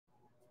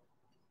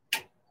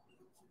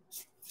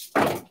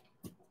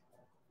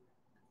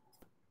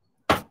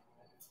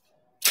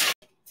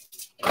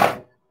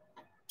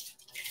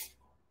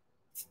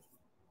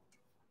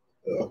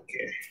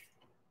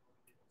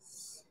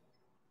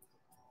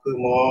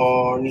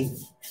morning.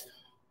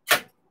 All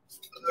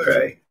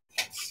right.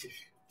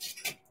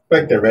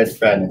 Like the red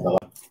fan is a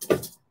lot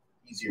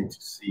easier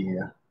to see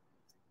here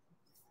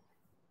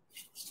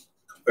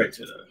compared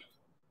to the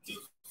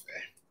blue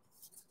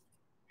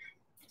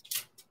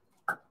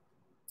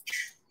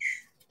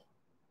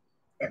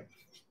fan.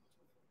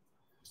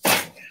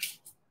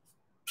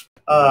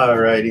 All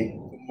righty.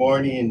 Good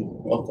morning.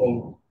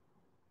 Welcome.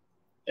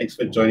 Thanks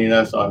for joining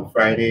us on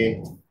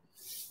Friday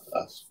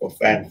for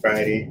Fan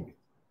Friday.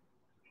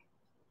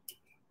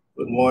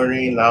 Good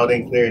morning, loud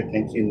and clear.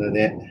 Thank you,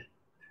 Nanette.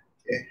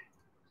 Okay.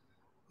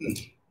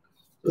 It's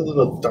a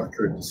little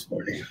darker this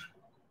morning.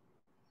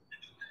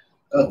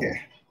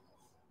 Okay.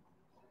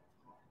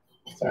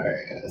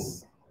 Sorry,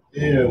 guys.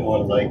 Yeah,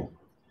 more light.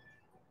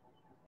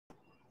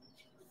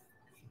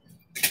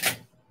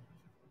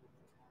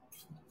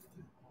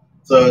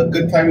 So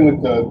good timing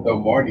with the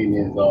morning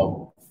is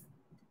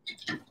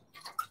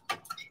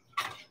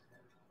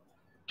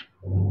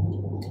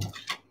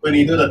when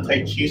you do the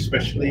Tai Chi,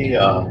 especially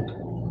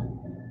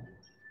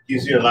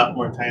gives you a lot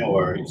more time,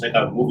 or it's like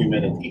a movie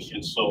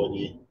meditation. So when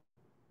you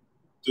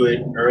do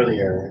it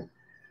earlier,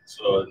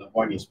 so in the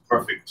morning is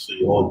perfect, so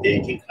your whole day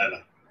can kind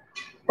of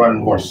run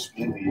more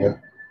smoothly. Yeah?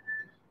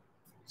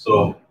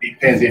 So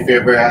depends if you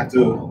ever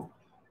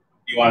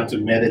you want to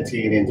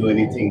meditate and do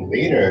anything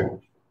later,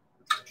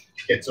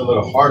 it's a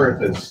little harder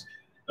because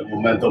the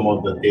momentum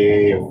of the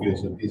day, or if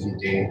it's a busy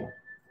day,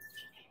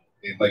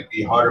 it might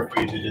be harder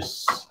for you to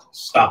just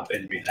stop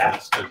and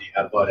relax because you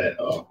have all that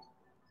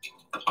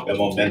the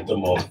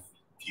momentum of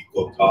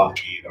people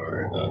talking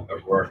or the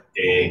work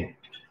day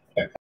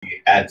that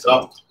adds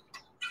up.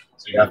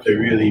 So you have to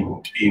really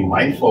be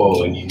mindful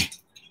when you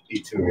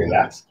need to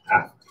relax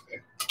after.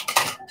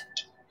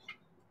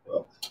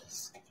 Well,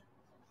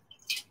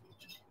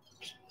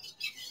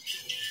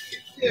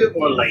 a little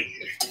more light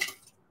here.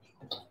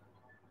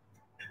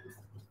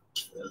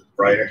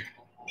 Brighter.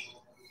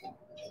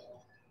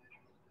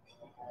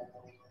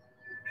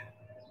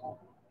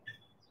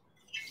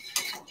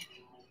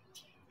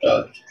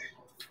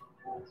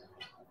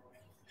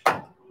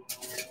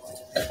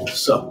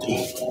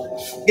 Something.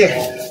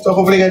 Yeah. So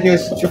hopefully you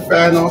guys get your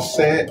fan all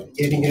set,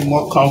 getting it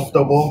more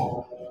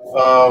comfortable.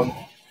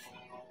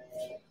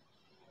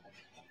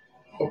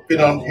 Hope you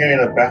don't hear in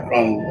the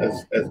background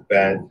as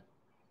bad.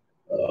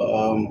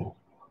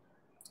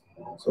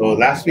 So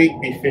last week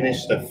we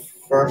finished the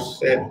first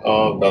set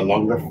of the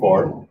longer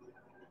form.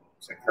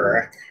 Is that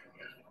correct?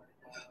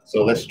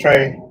 So let's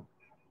try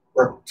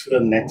work to the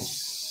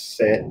next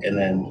set, and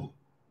then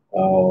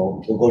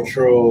we'll go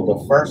through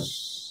the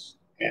first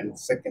and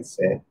second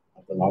set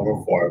of the longer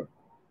form,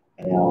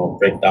 and I'll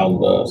break down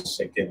the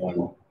second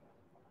one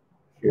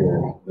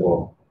here.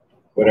 Well,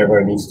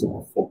 whatever needs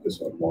to focus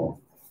on more.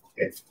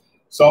 Okay.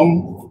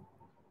 So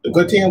the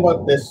good thing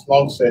about this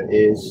long set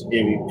is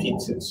it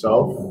repeats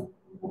itself.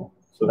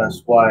 So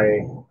that's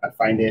why I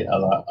find it a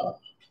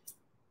lot.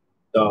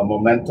 The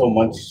momentum,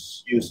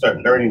 once you start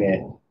learning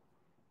it,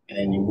 and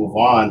then you move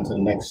on to the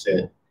next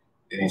set,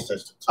 then it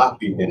starts to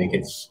copy, then it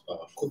gets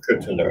quicker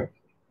to learn.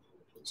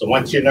 So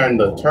once you learn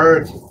the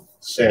third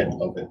set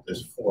of it,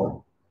 there's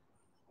 4.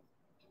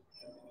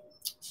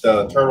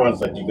 The third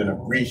one's like you're gonna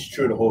breeze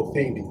through the whole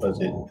thing because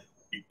it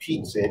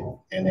repeats it,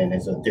 and then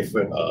it's a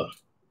different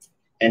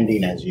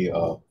ending as you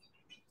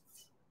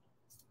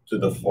to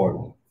the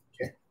form.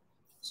 Okay,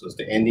 so it's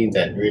the ending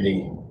that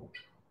really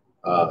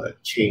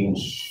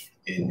change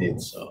in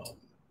its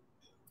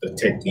the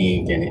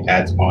technique, and it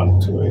adds on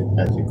to it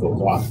as it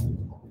goes on.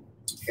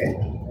 Okay.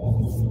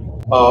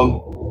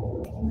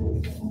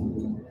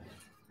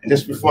 And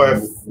just before I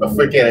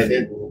forget,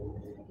 I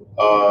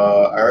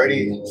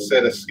already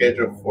set a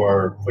schedule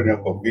for putting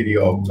up a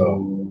video of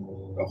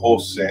the whole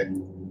set,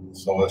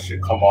 so it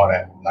should come on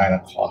at 9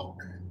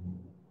 o'clock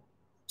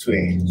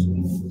today. So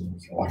you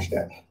can watch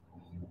that.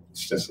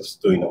 It's just us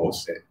doing the whole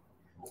set.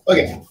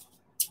 Okay,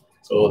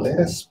 so let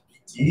us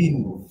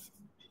begin.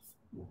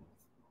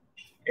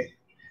 Okay,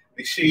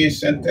 make sure you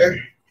center.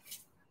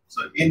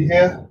 So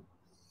inhale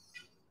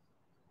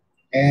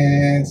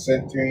and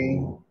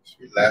centering. Just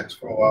relax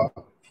for a while.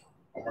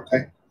 One more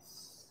time.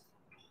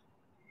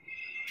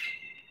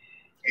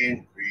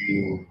 And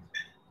breathe.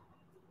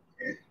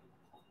 Okay.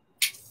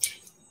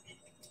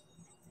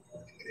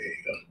 There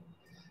you go.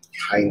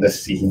 Behind the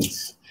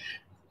scenes.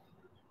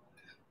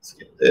 Let's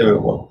get a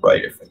little more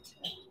brighter for you.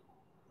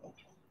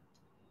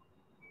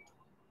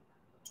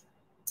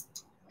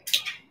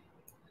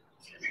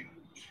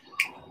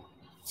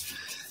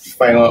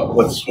 Find out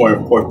what's more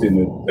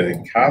important,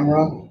 the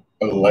camera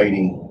or the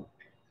lighting.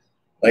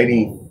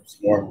 Lighting is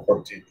more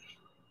important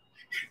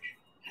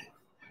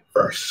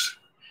first.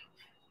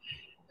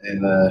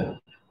 And the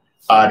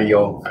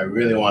audio, I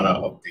really want to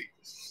update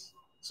this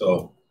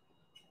so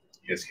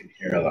you guys can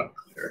hear a lot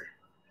clearer.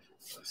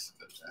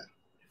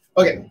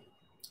 Okay,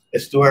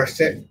 let's do our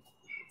set.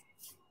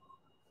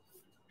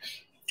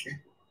 Okay.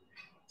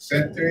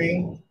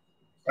 Centering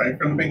right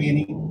from the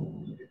beginning.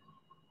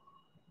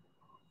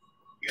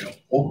 You know,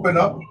 open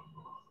up.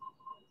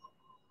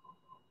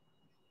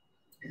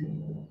 Okay.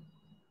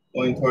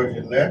 going towards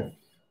your left.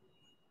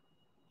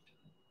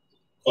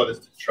 Call this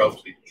the drum.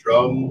 So you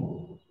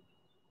drum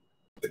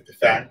with the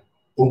fan,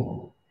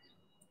 boom.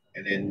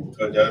 And then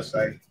towards the other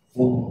side,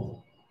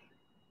 boom,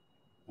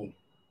 boom.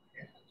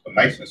 Okay. So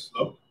nice and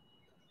slow.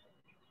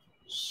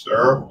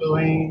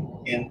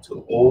 Circling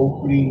into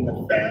opening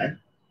the fan.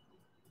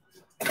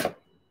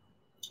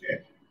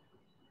 Okay.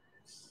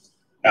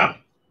 Now,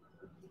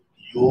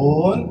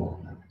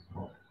 yawn.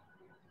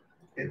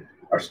 Okay.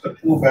 Arch the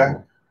pull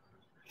back.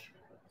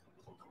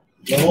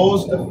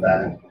 Close the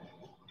fan.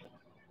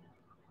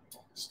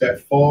 Step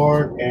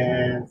forward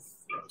and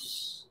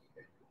thrust.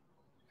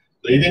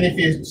 So even if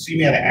you see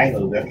me at an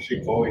angle, we're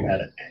actually going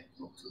at an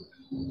angle.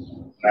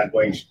 I'm not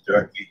going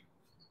directly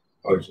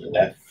towards the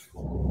left.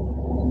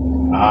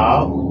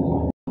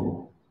 Out.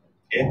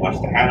 Okay,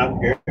 watch the hand up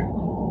here.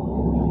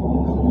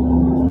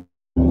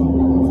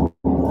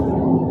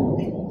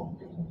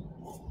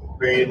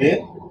 Breathe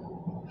in.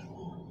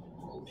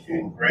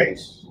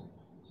 Embrace.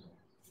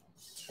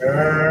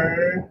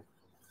 Turn.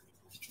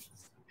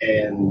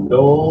 And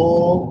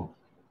low.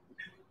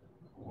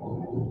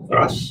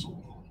 Thrust.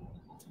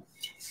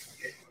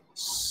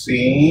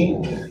 See.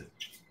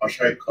 Watch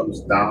how it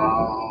comes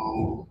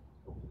down.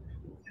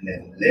 And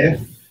then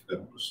lift the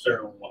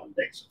booster one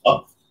legs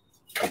up.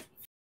 And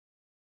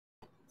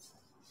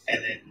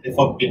then lift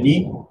up your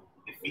knee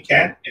if you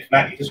can. If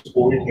not, you just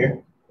hold it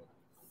here.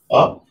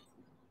 Up.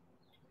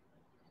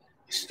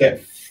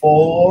 Step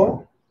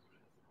forward.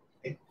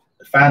 Okay.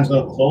 The fan's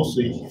going to close,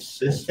 so you can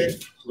assist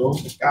it.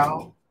 Close it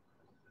down.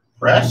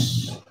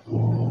 Press.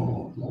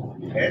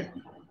 Okay.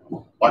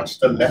 Watch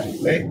the left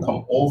leg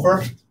come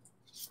over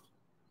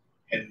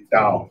and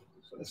down.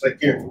 So it's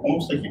like you're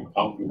almost like you're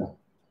pounding up.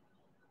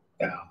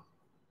 Down.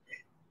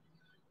 Okay.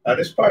 Now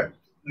this part,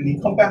 when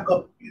you come back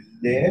up, you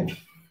lift.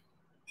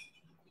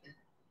 Okay.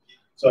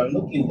 So I'm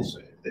looking this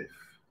way. Lift.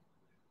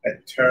 I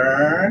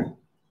turn.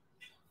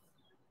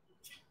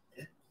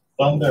 Okay.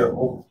 Thunder.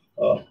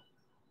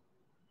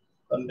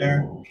 Thunder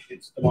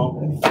hits the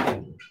mountain.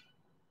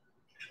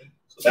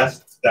 So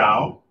that's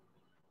down.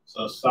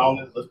 So the sound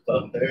is the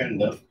thunder and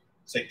the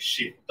it's like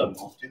shape of the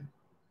mountain.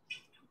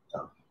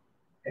 Down.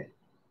 Okay.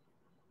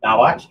 Now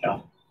watch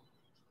now.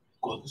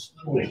 Go this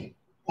little way.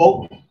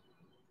 Pull.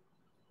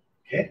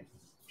 Okay.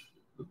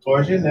 Look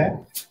towards your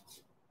left.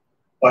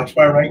 Watch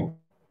my right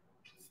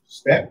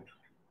step.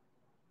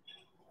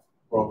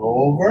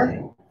 Roll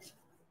over.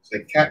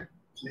 Say cat,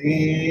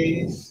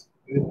 please.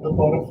 With the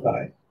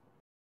butterfly.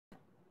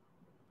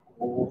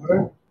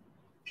 Over.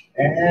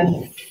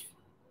 And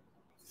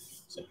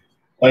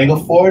when I go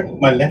forward,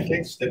 my left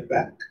leg step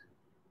back.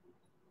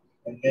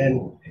 And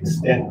then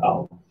extend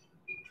out.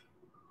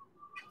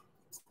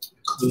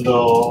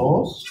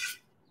 Close.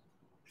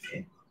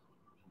 Okay.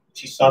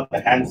 She saw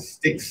the hand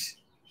sticks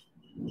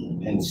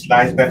and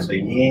slides back, so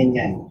yin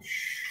yang.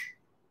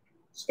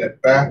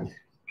 Step back,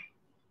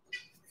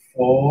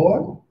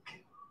 forward.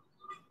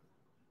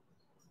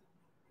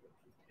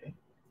 Okay.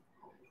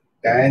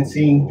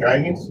 Dancing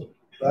dragons,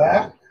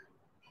 back,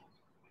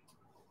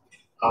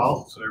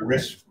 out, so the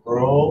wrist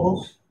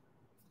rolls,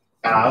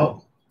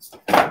 out,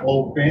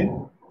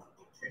 open.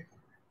 Okay.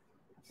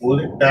 Pull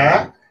it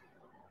back.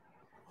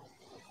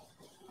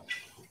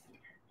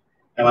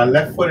 And my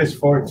left foot is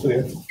forward to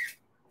it.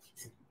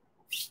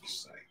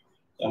 So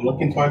I'm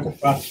looking towards the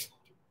front.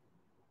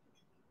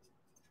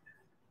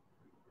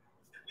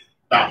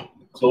 Now,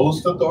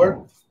 close the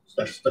door.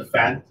 So that's the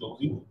fan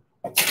closing.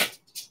 Okay.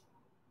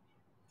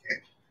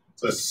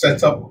 So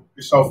set up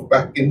yourself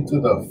back into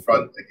the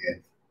front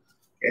again.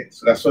 Okay,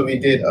 so that's what we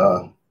did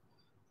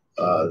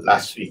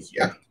last week,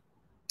 yeah.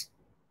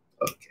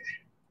 Okay.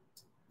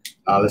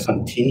 Now let's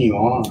continue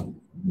on.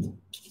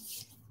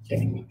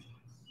 Okay.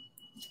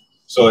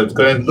 So it's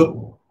gonna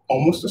look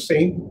almost the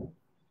same.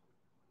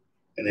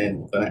 And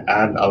then gonna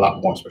add a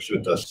lot more, especially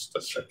with the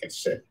second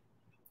set.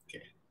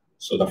 Okay.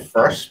 So the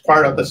first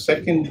part of the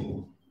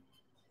second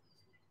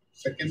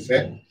set,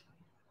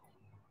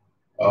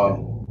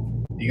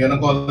 you're gonna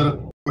go a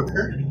little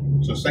quicker.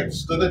 So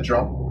next to the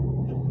drum,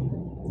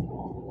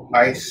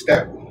 I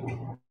step.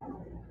 I'm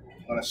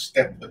gonna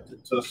step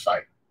to the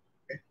side.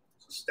 Okay.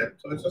 So step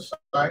to the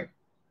side,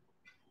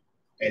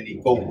 and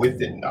you go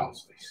with it now.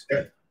 So you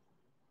step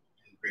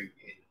and bring it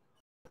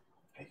in.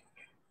 Okay.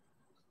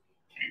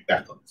 Bring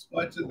back up as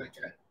much as I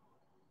can.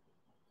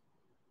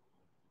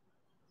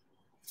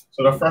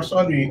 So the first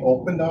one we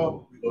opened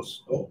up, we go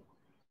slow.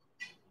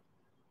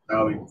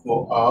 Now we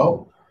go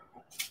out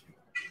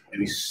and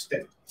we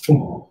step.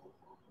 Boom.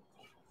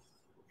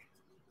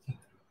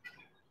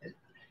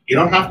 You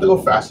don't have to go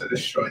faster,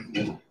 just showing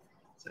you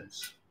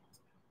this.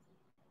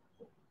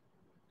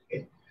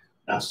 Okay.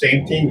 Now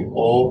same thing, you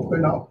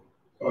open up,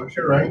 towards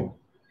your right.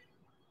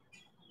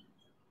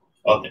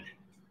 Okay.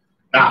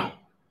 Now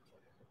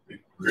we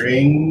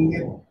bring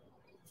it,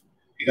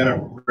 you're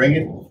gonna bring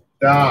it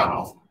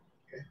down.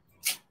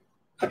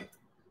 Okay.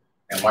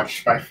 And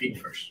watch my feet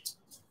first.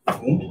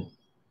 Boom.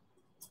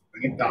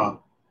 Bring it down,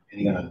 and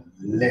you're gonna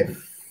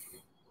lift.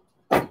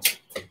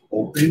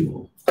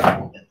 Open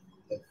and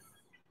lift.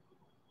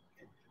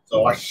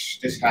 So watch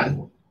this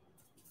hand.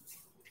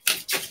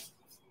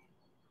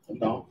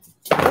 Now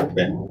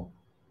open.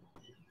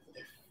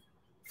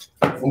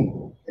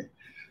 Boom.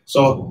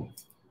 So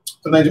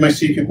sometimes you might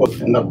see people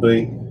end up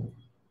doing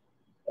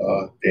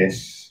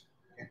this.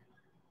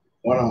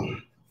 Wanna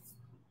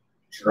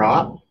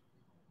drop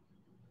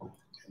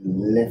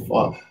and lift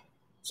up.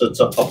 So it's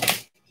a up,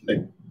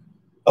 like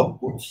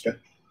upwards, yeah,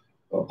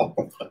 or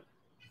uppercut,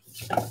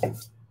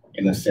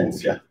 in a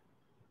sense, yeah.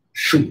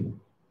 Shoot.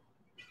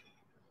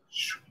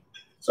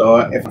 So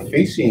if I'm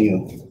facing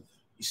you,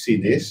 you see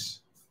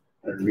this,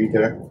 and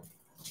reader,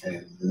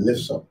 and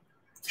lifts up.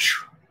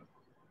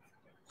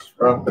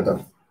 Right with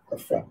the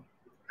front.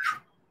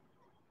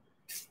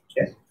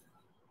 Okay.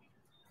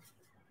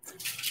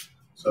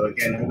 So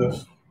again, it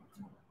goes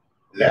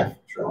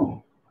left,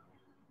 draw.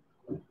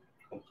 Come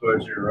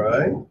towards your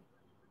right.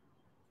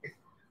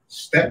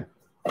 Step,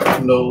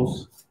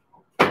 close,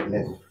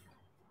 lift,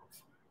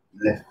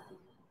 lift.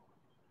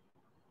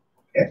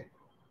 Okay.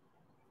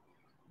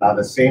 Now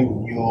the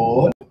same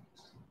yawn.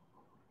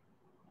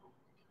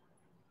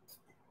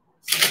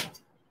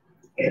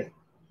 Okay.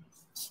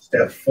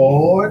 Step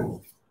forward.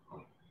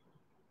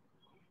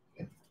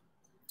 Okay.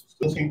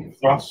 Still seem to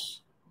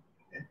thrust.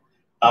 Okay.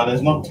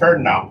 There's no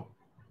turn now.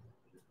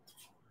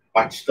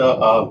 Watch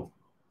the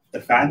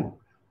fan.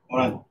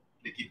 Wanna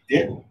like you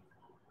dip.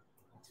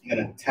 You're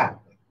gonna tap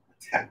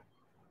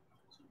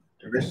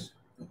the wrist.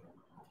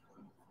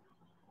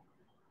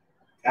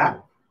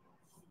 Tap.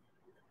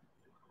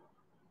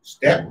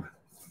 Step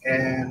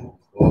and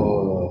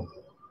oh.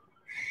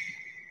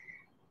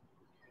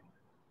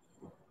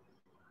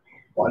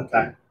 One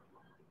time.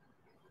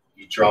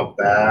 You drop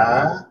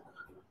back.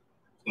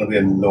 It's gonna be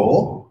a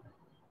low.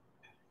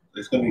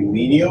 It's gonna be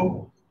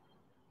medium.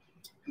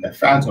 And the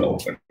fan's gonna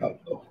open up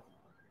low.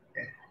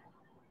 Okay.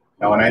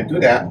 Now when I do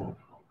that,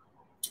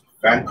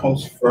 fan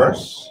comes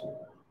first.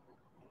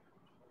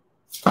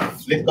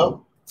 Flick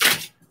up.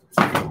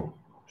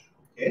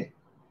 Okay.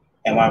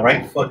 And my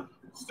right foot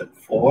step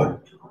forward.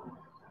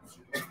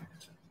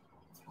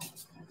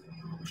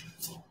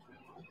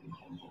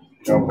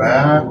 Go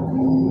back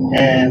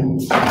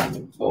and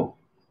go.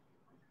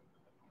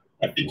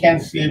 If you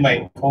can't see,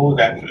 my toes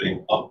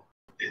actually up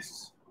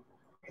this.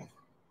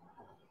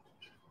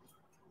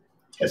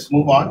 Let's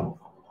move on.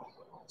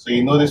 So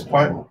you know this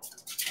part.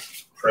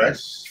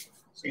 Press.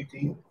 Same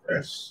thing.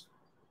 Press.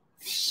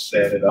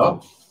 Set it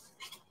up.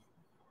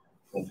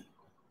 Boom.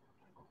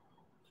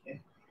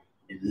 Okay.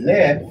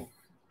 Left.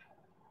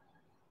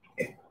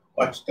 Okay.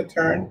 Watch the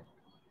turn.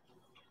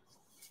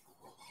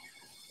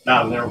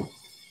 Now I'm gonna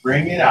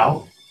bring it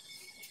out.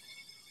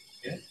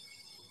 Okay.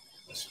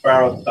 The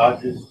spiral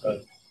dodges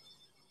the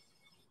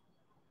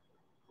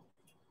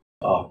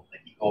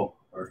eagle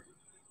or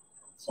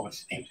so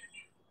much names.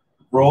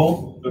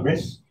 Roll the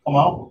wrist, come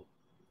out.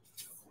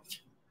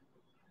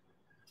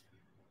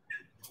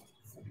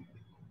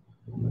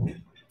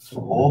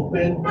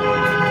 Open.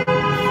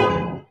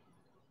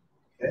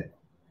 Okay.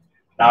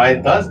 Now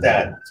it does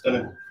that. It's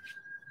gonna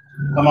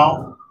come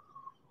out.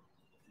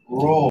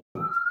 Roll.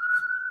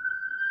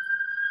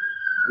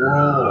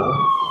 Roll.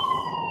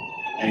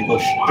 And go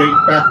straight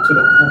back to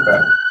the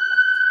pullback.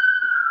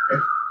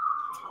 Okay.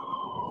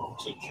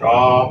 So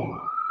draw.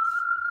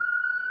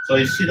 So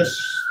you see the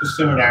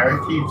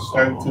similarity. It's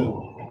starting to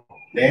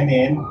blend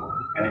in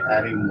and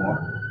adding more.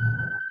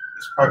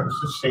 This part is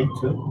the same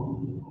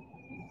too.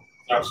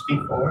 Now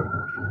steep forward.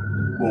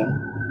 Boom.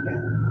 Okay.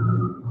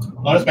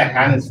 Notice my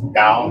hand is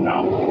down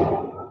now.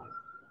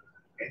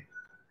 Okay.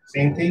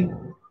 Same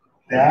thing.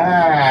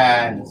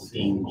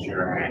 Dancing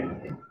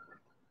dragon.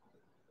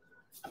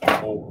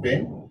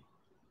 Open.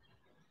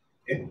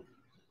 Okay.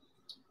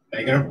 Now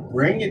you're gonna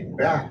bring it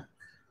back.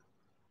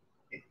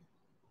 Okay.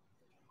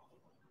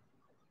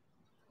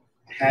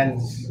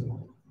 Hands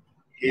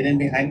hidden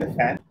behind the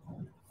fan.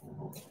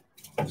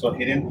 So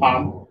hidden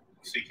palm,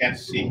 so you can't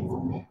see.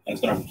 And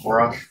it's gonna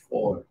brush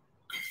forward.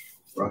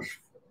 Brush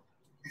forward.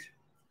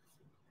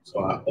 So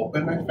I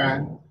open my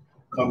fan,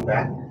 come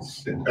back,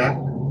 sit back,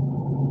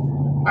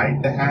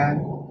 hide the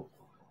hand,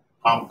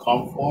 palm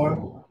come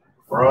forward,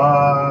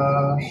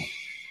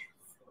 brush.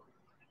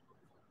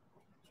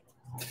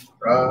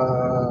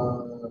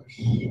 Brush.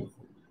 Okay.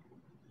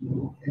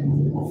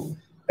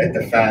 Let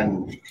the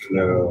fan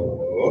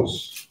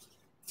close.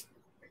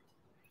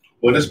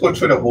 We'll just go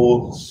through the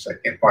whole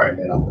second part and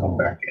then I'll come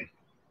back in.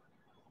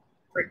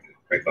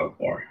 Break up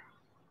more.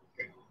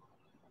 Okay.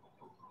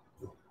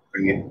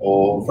 Bring it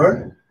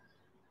over.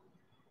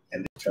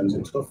 And it turns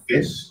into a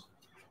fist.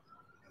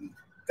 And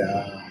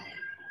down.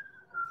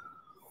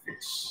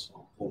 Fist.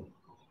 Boom.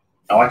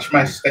 Now watch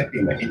my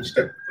stepping, my inch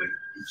step,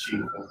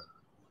 inching forward.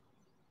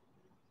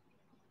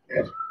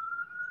 Okay.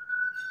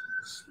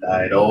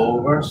 Slide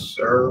over,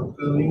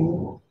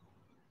 circling.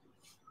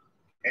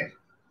 Okay.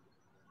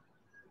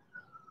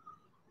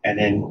 And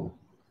then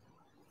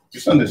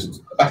just on this,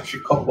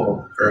 actually a couple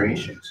of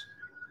variations.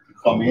 You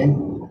come in,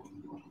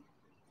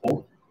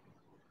 pull,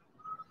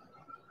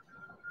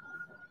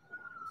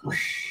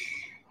 push.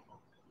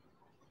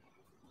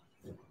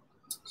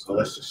 So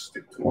let's just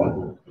stick to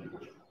one.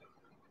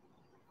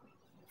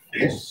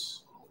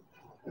 This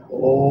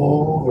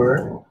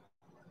over,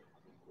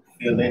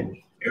 feel it,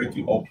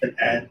 everything open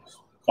and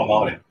come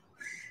out in.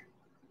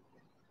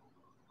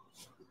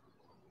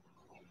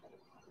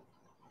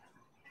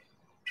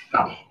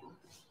 Now,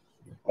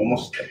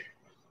 almost there.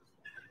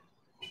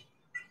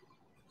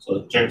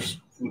 So just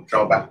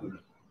draw back.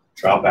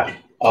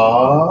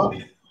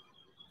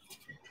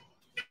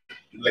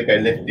 Like a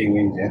lifting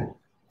in there.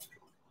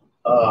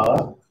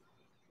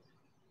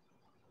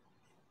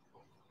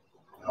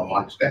 Now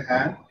watch the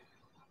hand.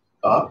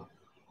 Up.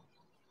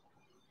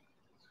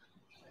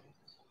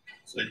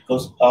 So it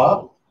goes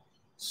up,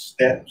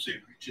 step, so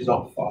it reaches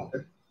out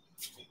farther.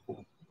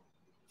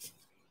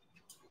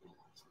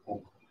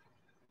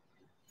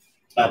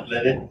 Now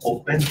let it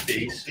open,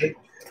 basic.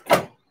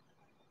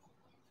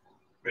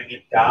 Bring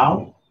it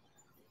down.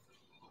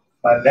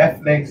 My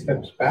left leg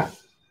steps back.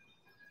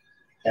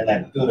 And I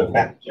do the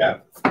back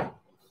jab.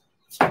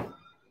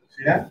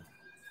 See that?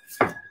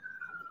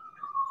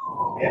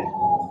 Yeah.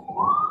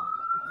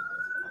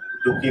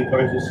 Looking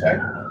towards the side.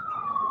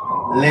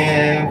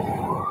 Lift.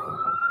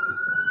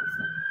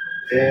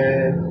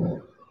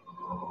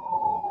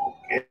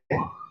 Okay.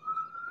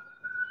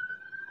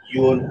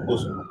 Yun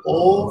goes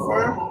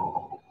over.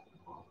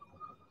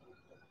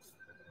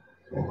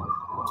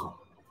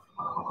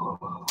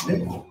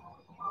 Lift.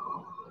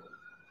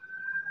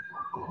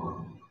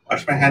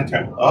 Watch my hand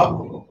turn up.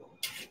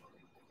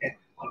 Okay.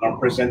 I'm gonna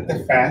present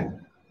the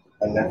fan.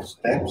 The left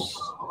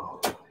steps.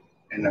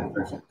 And then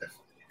present the fan.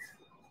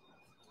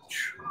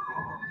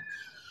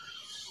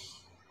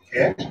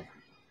 Okay.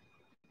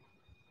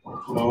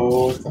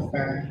 Close the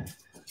fan.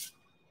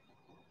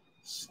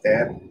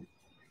 Step.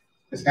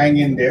 Just hang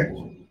in there.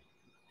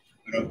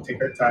 We don't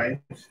take our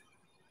time.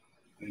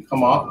 And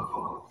come up.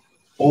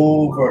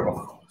 Over the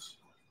falls.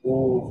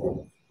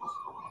 Over.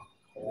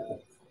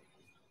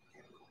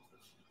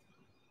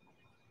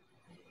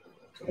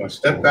 So I'm going to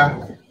step back.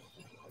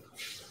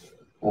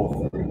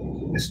 Over.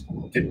 Just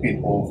dip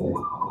it over.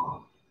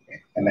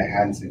 Okay. And the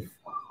hands in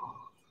front.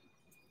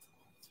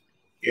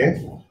 Yeah.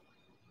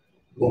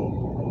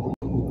 Boom.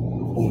 Boom.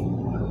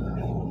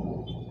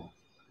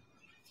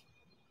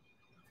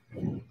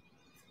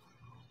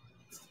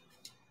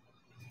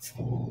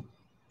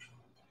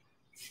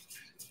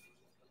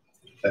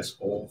 Let's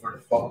go over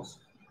the falls.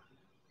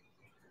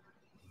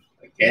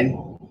 Again,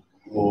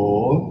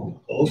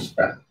 roll, close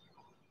back.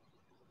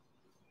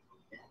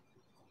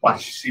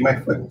 Watch, see my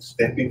foot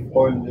stepping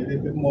forward a little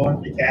bit more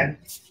if you can.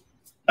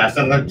 That's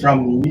another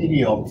drum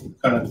medium,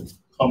 kind of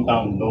come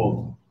down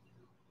low.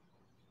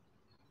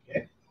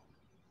 Okay.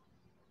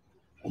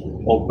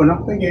 Open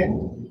up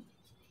again.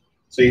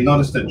 So you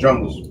notice the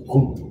drum goes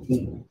boom,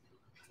 boom.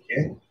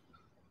 Okay.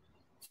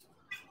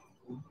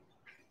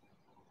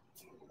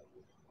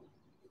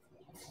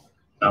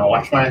 Now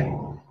watch my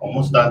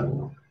almost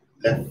done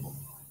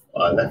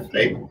left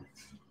leg.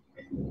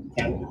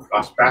 And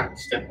cross back,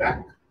 step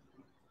back.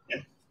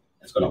 Yeah.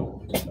 It's gonna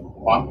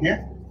palm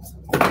here.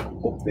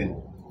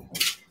 Open.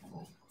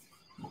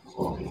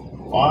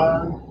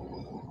 1,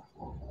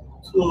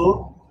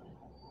 2.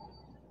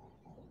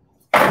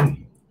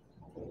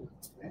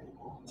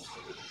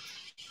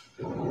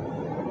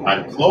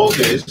 And close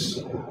this.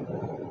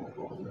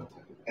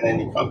 And then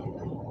you come.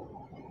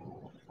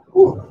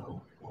 Whew.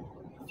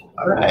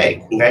 All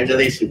right,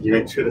 congratulations, you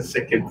went through the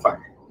second part.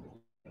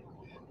 I'm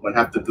gonna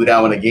have to do that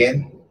one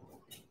again,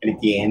 and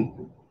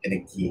again, and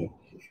again.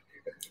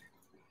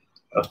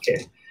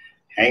 Okay,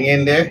 hang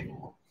in there.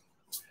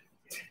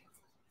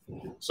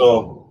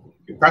 So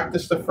you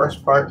practice the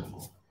first part.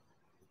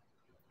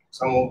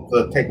 Some of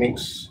the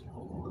techniques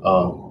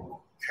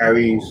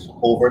carries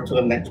over to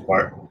the next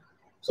part.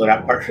 So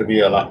that part should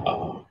be a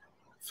lot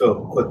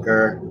feel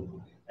quicker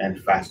and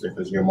faster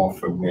because you're more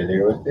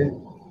familiar with it.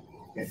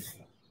 Okay.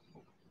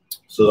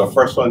 So the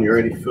first one, you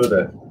already feel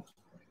that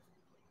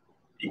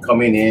you're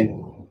coming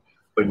in,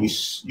 but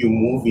you're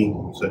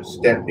moving, so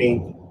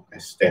stepping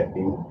and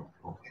stepping.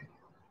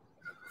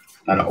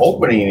 Now the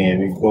opening in,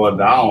 we go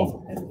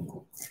down and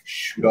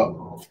shoot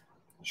up,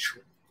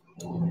 shoot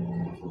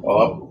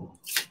up,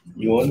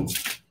 yawn,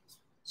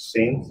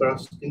 same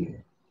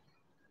thrusting.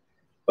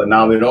 But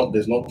now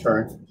there's no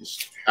turn,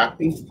 just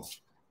tapping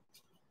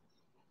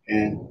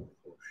and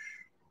push.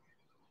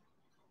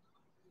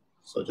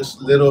 So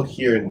just little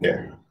here and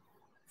there.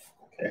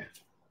 Okay.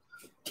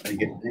 I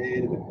get a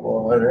little bit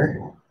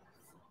water.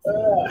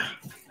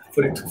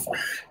 Put it too far.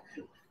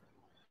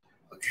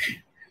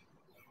 Okay.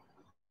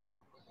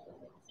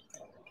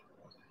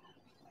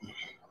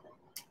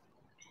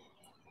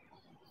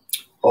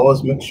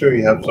 Always make sure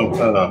you have some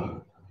kind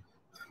of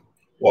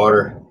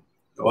water.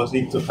 You always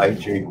need to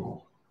hydrate.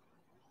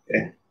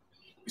 Okay.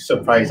 Be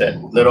surprised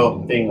that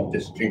little thing of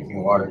just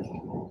drinking water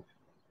can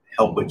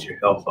help with your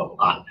health a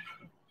lot.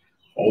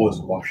 Always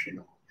washing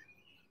up.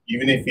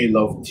 Even if you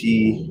love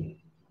tea,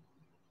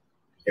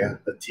 yeah,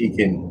 the tea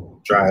can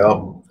dry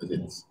up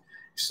because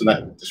it's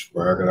not just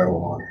regular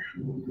water.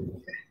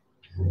 Okay.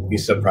 Be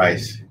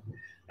surprised.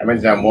 I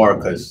mention that more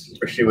because,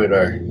 especially with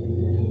our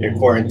you're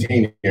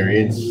quarantined, you're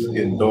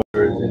indoors,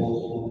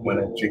 and when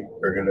I drink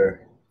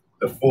regular,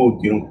 the food,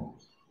 you don't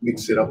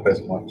mix it up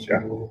as much.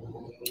 Yeah.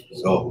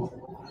 So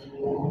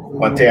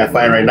one thing I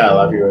find right now, a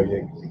lot of people are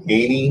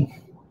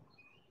gaining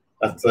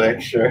lots of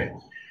extra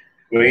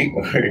weight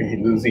or you're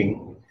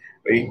losing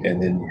weight,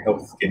 and then your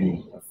health's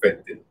getting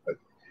affected. But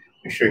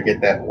make sure you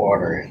get that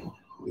water in.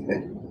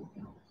 Okay.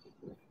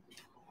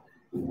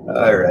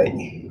 All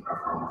right.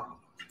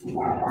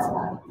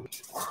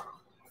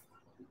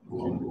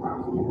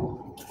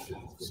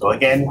 So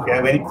again, if you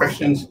have any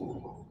questions,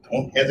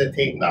 don't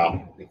hesitate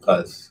now,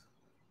 because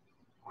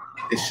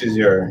this is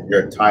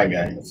your time,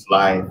 yeah. It's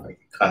live. I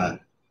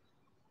can't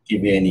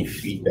give you any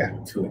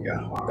feedback to it,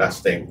 yeah.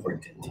 That's the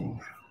important thing.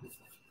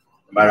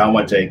 No matter how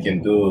much I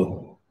can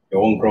do,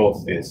 your own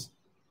growth is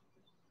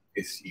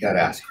you gotta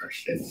ask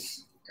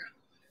questions, yeah,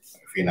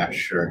 if you're not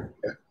sure.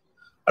 Yeah.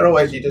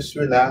 Otherwise, you just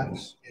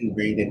relax and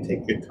breathe and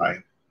take your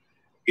time.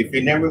 If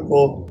you never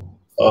go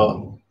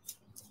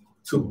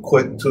too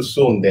quick, too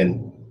soon,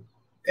 then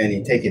and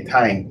you take your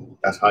time,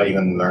 that's how you're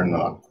gonna learn a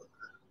lot quicker.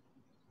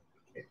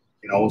 Okay.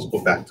 You can always go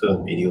back to the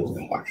videos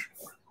and watch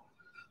more.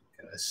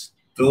 Okay, let's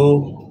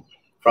do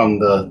from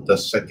the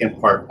second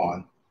part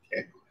on,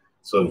 okay?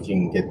 So you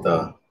can get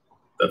the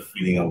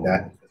feeling of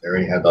that. I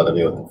already had the other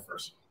video with the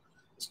first one.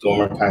 Let's do one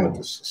more time with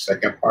the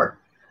second part.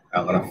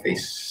 I'm gonna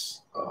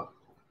face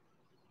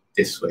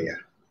this way, yeah.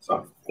 So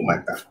I'll put my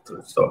back to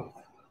it. So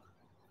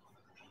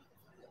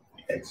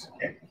yes,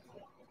 okay.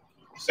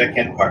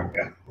 Second part,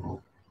 yeah.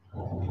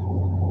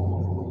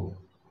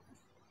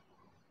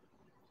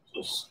 So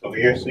over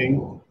here,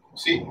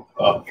 see,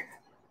 okay.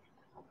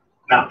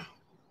 Now,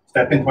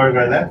 stepping towards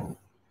our left,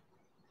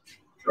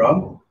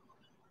 drum,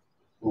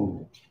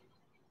 boom,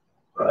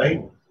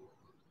 right,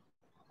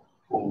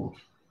 boom,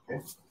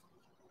 okay.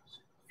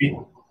 Feet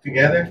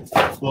together,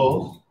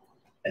 close,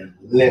 and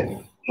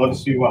lift.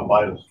 Notice you want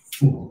vitals.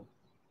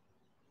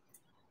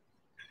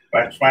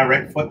 Right, my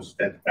right foot,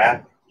 step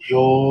back,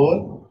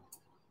 yawn.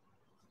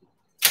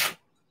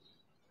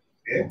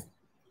 Okay,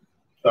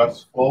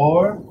 thrust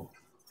forward,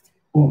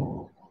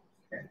 boom.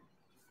 Okay.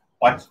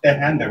 Watch the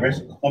hand, the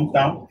wrist comes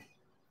down,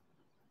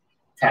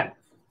 tap,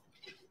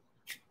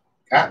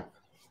 tap,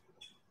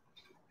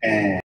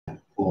 and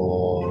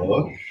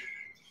push,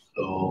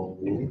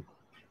 slowly.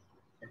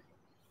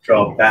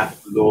 Draw back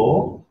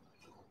low,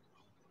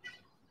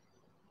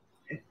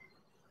 okay.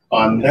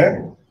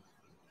 Under,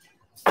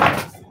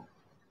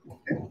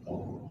 okay.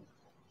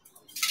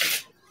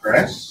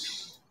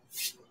 Press,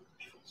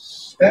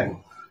 step,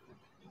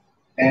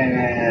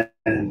 and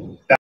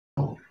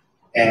down,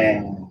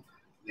 and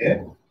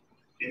lift.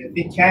 If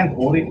you can,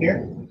 hold it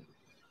here,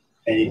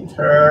 and you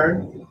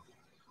turn,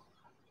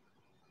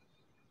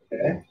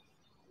 okay.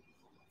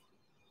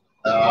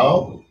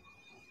 Out,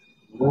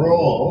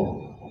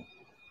 roll,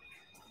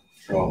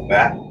 draw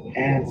back,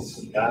 and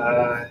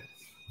slide.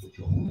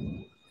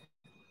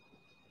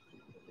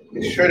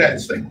 Make sure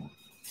that's like,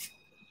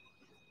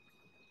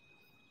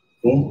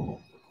 boom.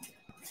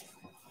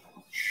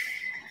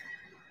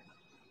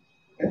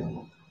 Okay.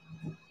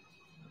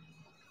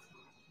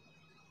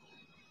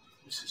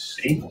 This is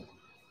C.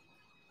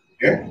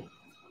 Here.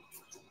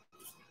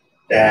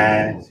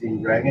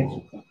 Dancing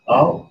dragons.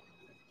 Out,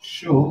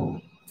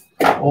 shoot,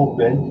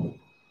 open,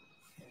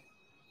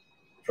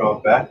 draw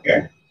back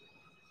here.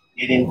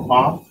 Hitting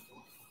palm,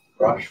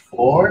 brush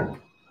forward.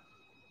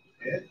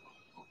 Okay.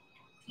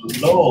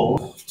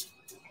 Low,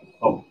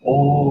 come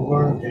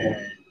over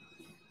and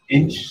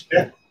inch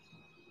step,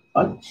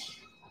 punch,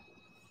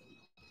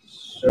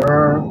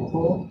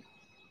 circle,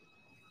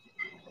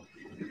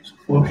 just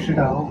push it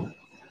out,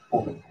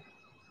 over.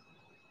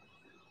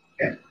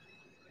 Okay.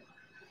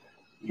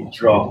 You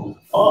draw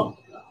up,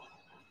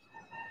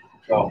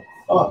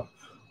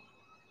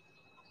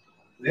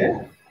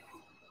 lift.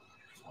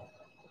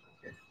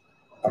 Okay.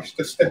 Watch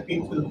the step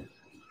into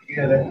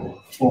together,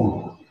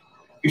 boom.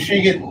 You sure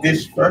you get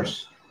this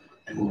first,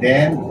 and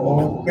then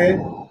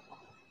open.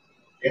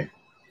 Okay.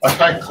 Watch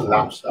how it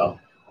collapse out.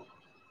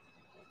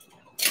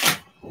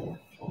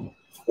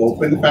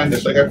 Open the fan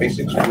just like our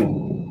basic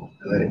spoon,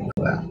 and let it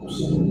collapse.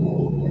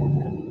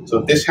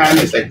 So this hand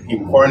is like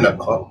you pour in a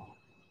cup.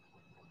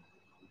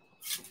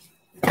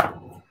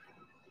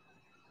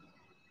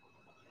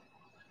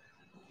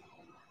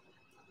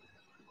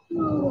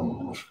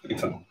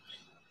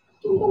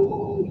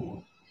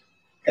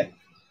 Okay.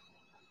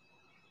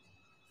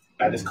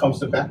 Now this comes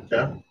to back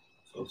jump.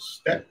 So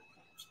step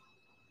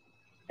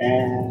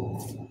and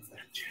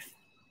back jump.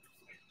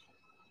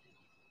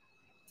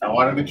 Now I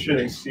want to make sure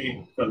they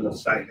see from the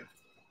side.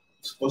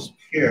 It's supposed to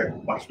be here.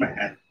 Watch my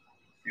hand.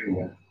 Here we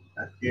go.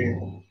 Not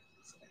here.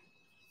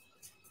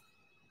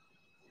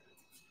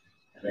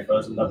 And it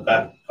goes in the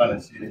back. Kind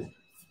of see this.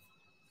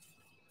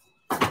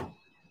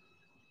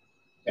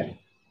 Okay.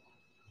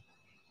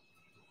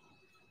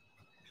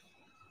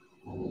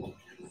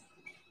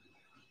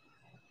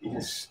 You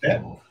just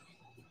step.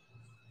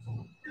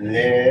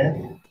 Lift.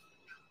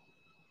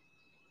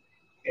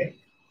 Okay.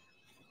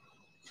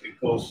 So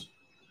it goes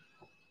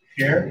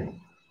here,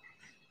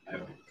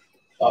 and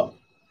up.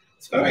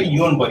 not a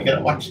yawn, but you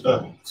gotta watch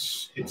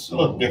it's a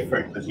little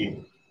different because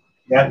you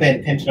have the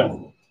intention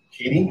of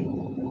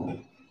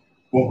hitting,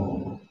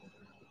 boom,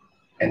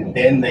 and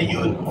then the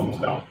yawn comes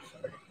down.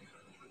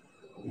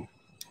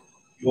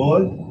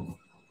 Yawn,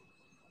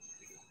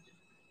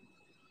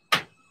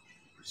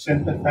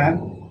 center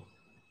fan,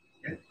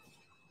 okay.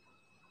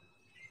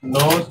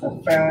 Close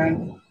the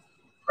fan,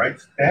 right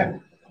step,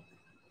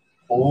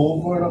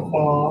 over the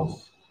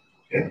falls,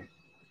 okay.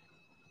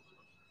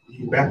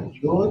 Back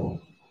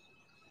yawn,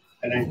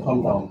 and then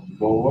come down.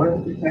 Lower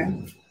the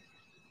fan,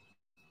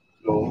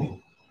 low,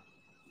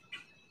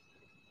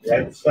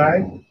 right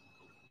side,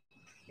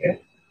 okay.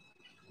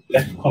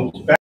 Left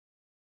comes back.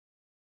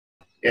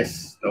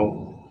 Yes,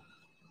 no.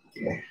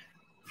 Okay.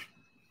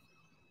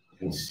 You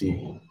can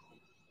see.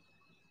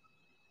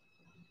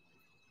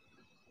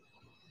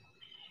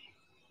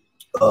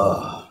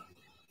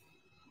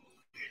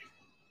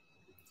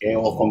 Okay,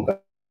 welcome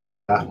back.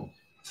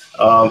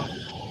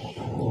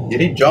 Did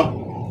he jump?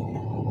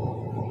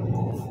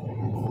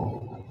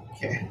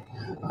 Okay,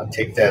 I'll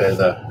take that as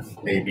a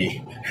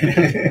maybe.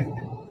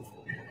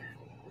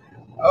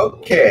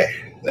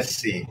 Okay, let's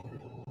see.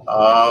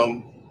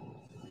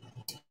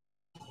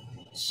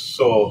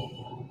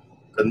 So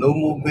the new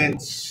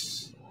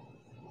movements.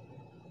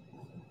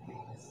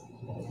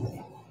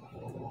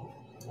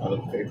 The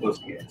variables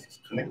here. It's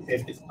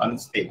connected. It's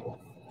unstable.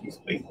 Please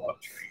wait while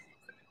trying.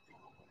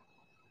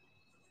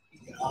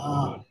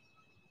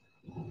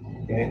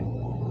 Okay.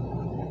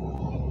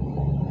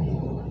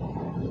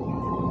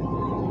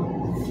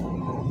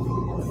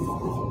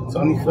 So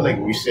I only feel like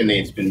recently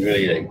it's been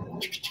really like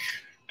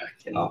I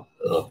cannot.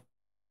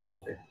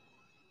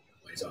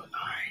 It's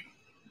online.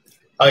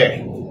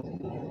 Okay.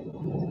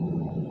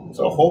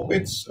 So I hope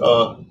it's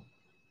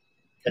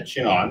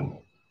catching on.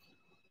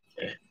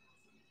 Okay.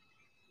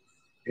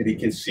 And you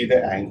can see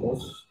the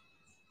angles.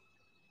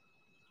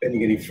 And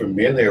you're getting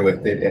familiar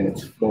with it and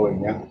it's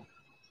flowing now.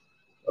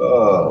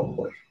 Oh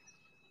boy.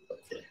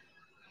 Okay.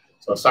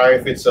 So sorry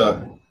if it's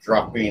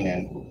dropping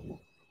and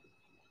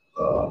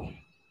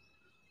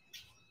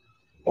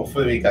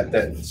hopefully we got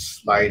that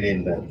slide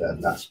in the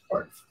last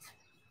part.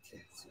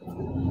 Okay,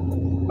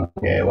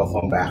 okay,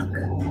 welcome back.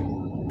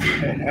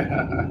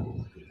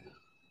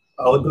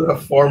 I'll do the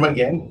form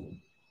again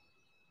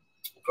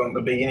from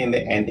the beginning to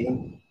the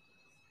ending.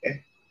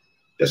 Okay.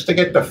 Just to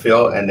get the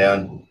feel, and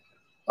then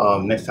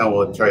next time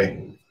we'll try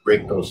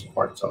break those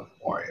parts up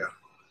more. Yeah.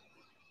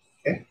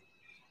 Okay.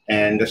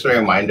 And just a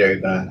reminder,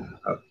 you're gonna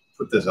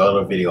put this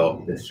other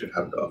video. This should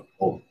have the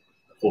whole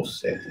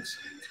set.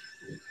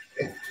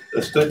 Okay.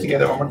 Let's do it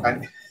together one more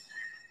time.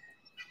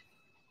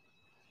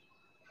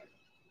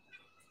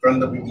 From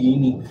the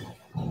beginning.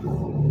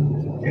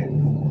 Okay.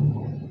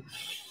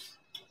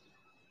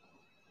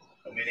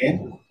 Coming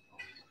in.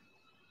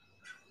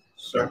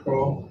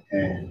 Circle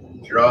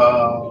and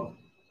draw.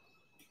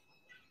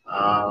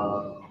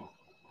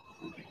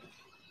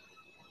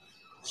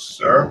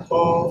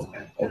 Circle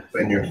and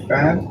open your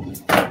fan.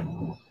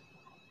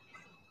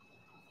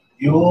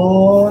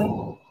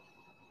 Yawn.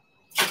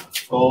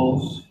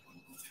 Close.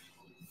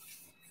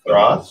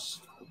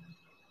 Thrust.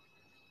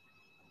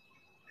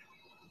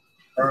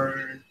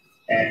 Turn.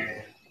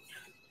 And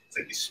it's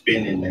like you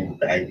spin in the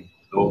bag.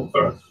 Go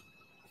thrust.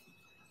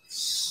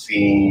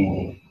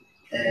 See.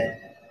 And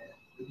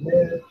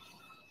lift.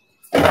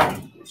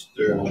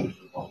 Stir.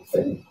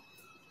 Open.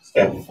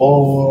 Step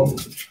forward.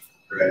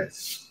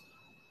 Press.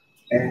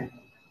 And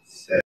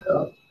set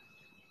up.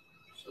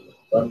 So the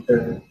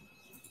thunder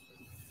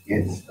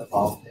is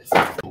about this.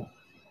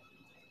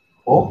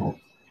 Hold.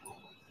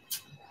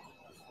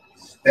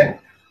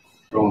 Step.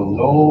 Roll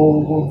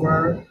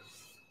over.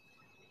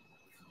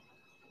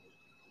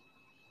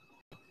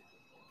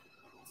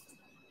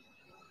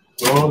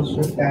 Close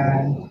your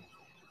fan.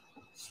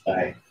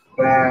 Slide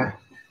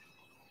back.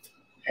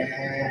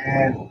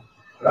 And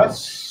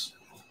press.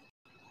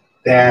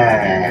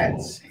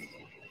 That's it.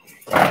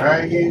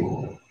 Target.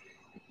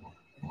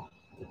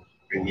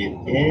 Bring it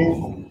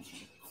in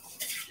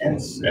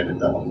and set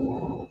it up.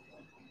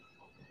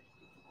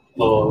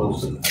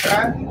 Close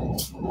that.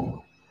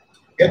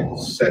 Get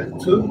set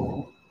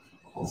to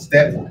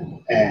step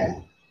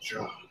and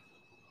draw.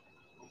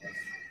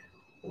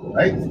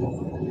 Right?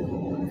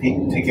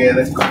 Feet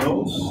together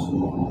close.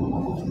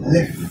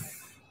 Lift.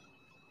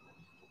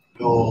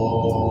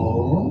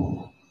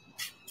 Go.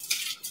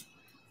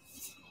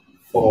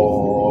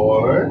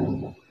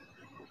 Forward.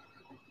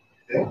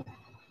 Okay.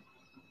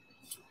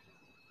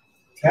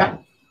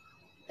 Tap.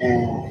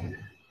 And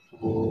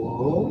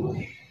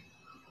pull.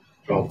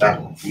 Draw back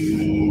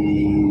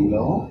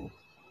below.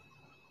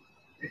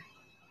 Okay.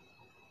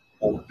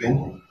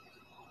 Open.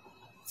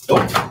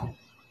 Stop.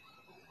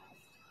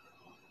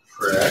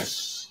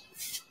 Press.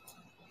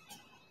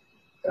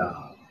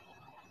 Down.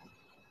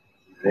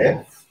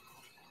 Lift.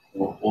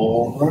 Go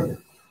over.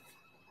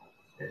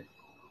 Okay.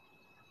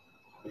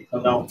 We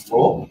come down,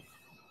 roll.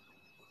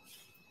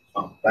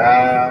 Come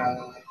back.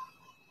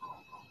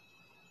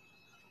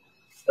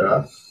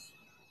 Thrust.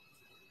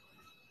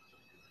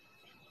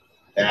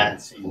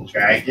 dancing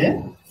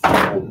dragon,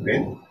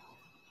 open,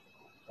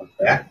 come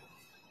back,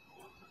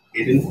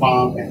 hidden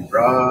palm and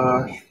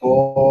brush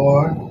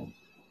forward,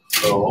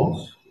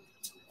 close,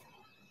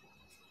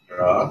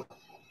 draw,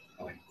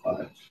 point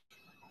punch,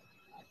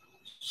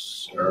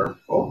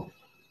 circle,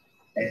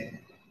 and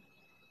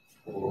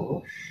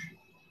push,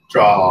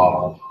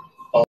 draw,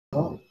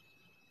 up,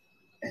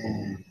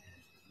 and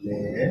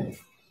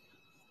lift,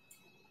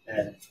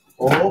 and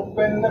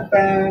open the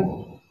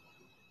fan,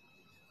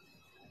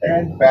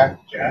 and back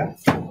jab,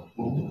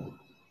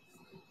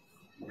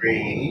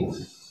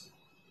 raise,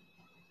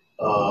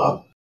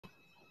 up,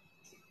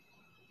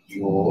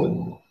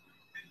 yod,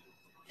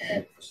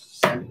 and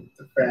center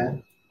the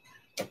fan,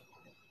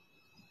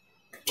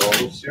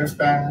 close your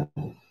fan,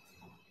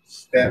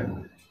 step,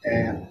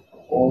 and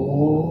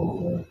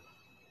over,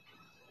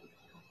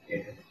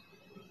 and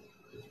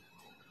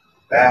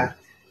back,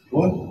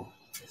 yod,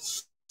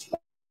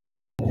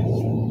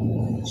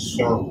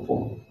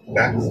 circle,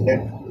 back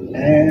step,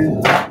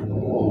 and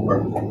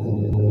over. Okay.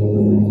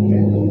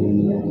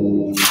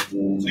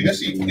 So you can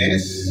see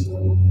this,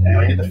 and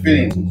when you get the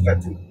feeling, you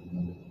start to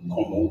come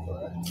over.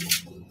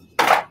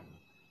 Right?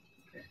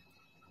 Okay.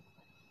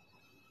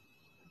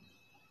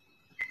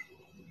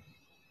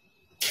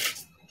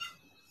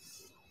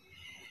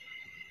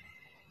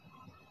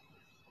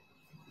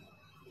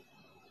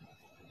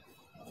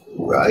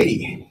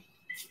 Right.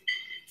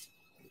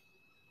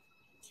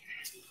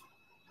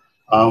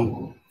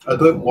 I'll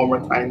do it one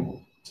more time,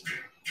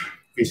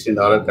 facing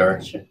the other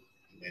direction.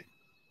 And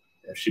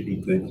that should be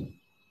good.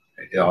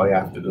 Right? All you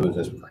have to do is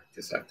just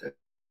practice after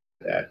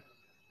that.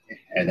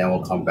 And then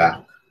we'll come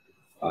back.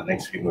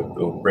 Next week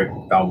we'll break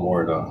down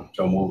more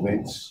the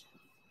movements.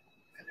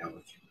 And then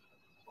we can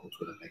go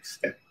to the next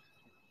step.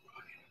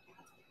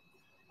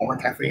 One more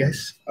time for you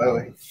guys. By the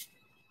way.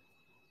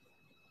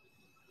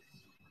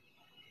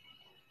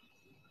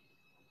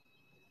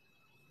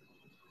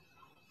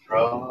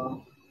 Draw.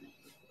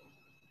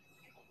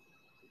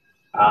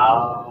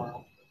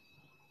 Out.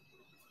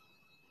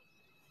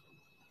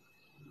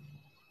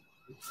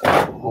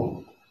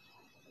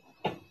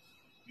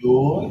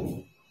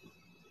 Yod.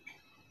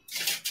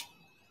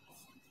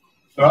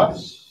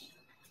 Thrust.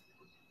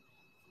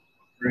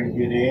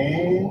 Bring it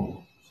in.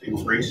 So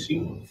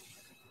embracing.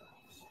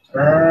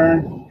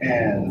 Turn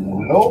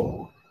and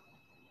low.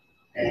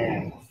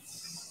 And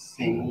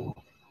sing.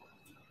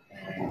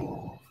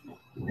 And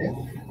lift.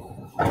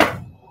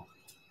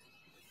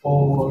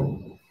 Forward.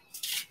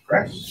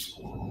 Press.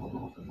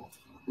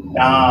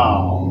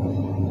 Down.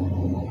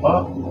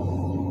 Up.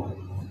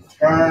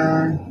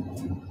 Turn.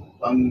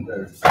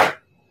 Under.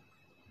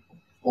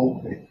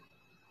 Open.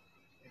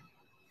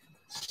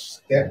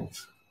 Step.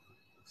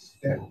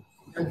 Step.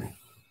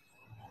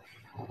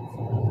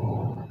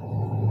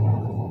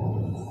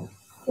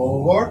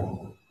 Forward.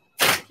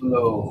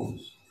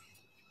 Close.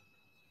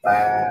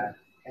 Back.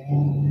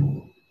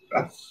 And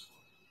press.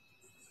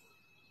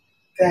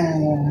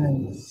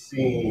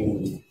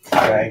 Dancing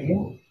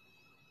dragon.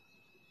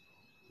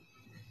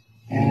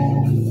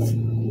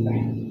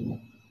 And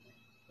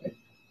back.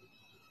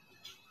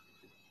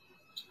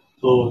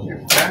 Close your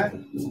back.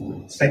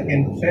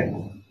 Second set.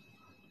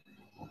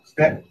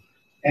 Step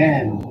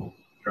and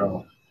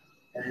draw.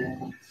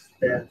 And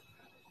step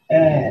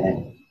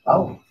and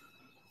out.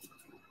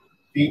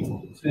 Feet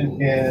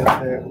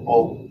together,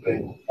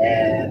 open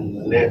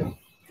and lift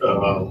the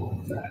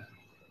back.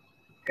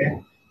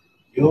 Okay.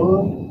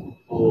 Your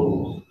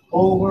close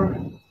over,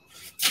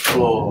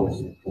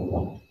 close,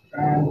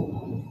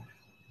 and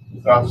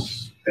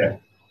thrust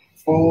step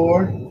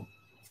forward.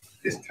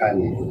 This time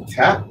you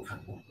tap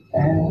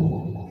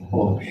and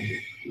push.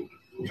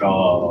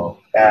 Draw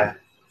back,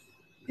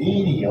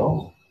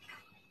 medial,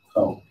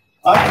 come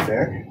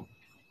under,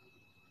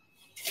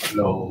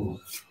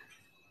 close,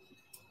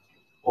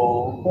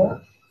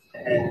 over,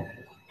 and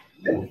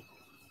lift,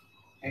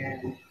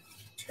 and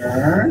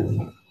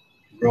turn,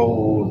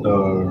 roll the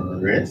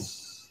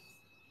wrist,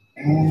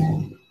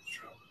 and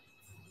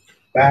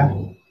back,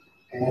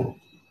 and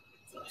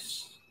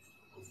thrust.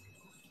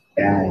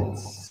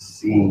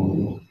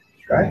 Dancing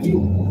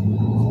dragon.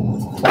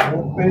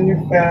 Open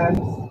your fan,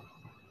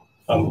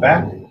 come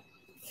back,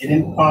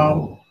 hidden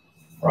palm,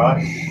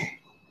 brush,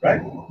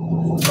 right,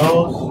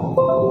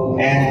 close,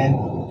 and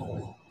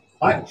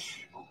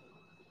punch.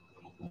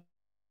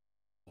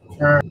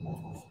 Turn,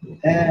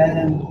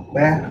 and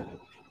back,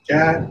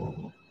 jab,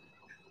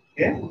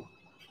 okay,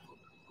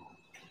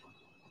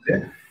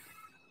 lift,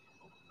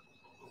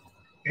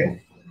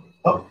 okay,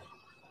 up,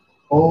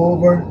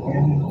 over,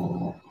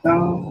 and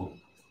down,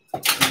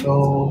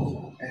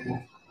 close,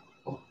 and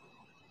up.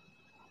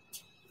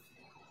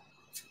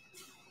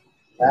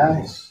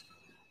 Last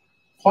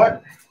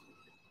part,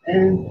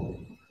 and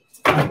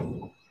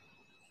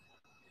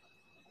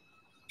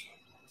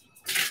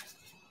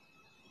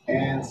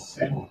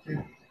center.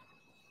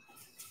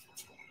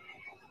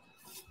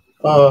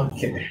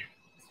 Okay.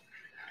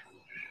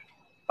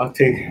 I'll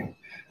take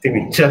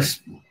me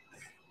just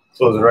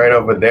close right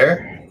over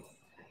there.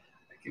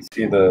 You can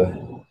see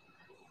the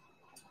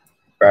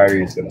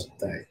battery is gonna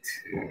die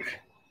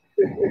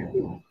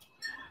too.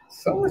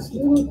 So much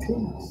little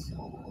things.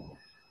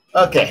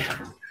 Okay,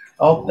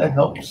 hope that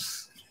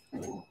helps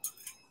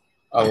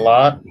a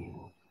lot.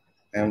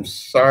 I'm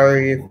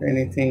sorry if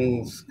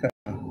anything's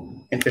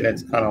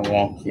internet's kind of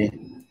wonky.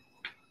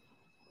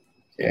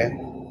 Okay.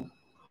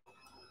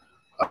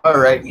 All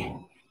right,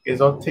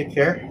 guys, all take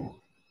care.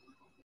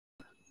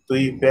 Do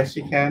your best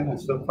you can. I'm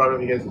so proud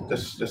of you guys.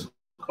 Just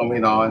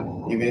coming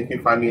on, even if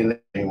you find me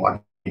and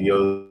watch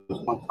videos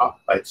on top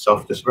by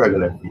itself, just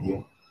regular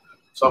video.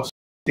 So I'll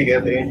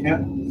together in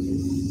here.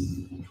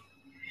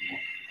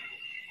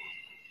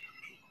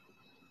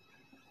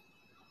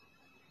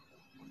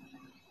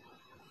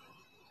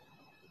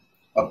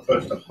 Up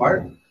first the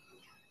heart.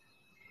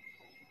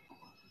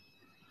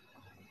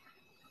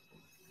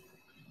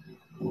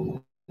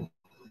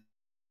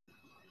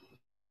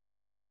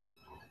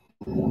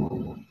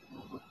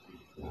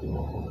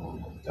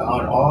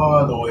 Down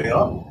all the way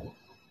up.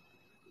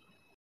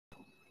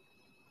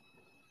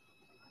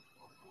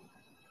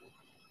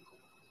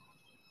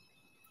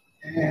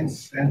 And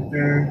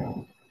center.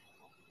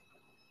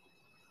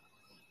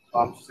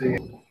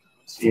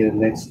 See you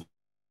next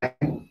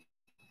time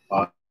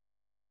on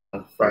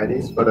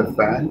Fridays for the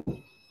fan.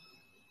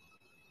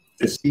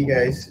 To see you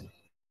guys.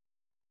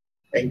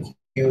 Thank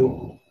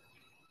you.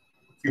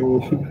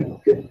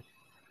 Thank you.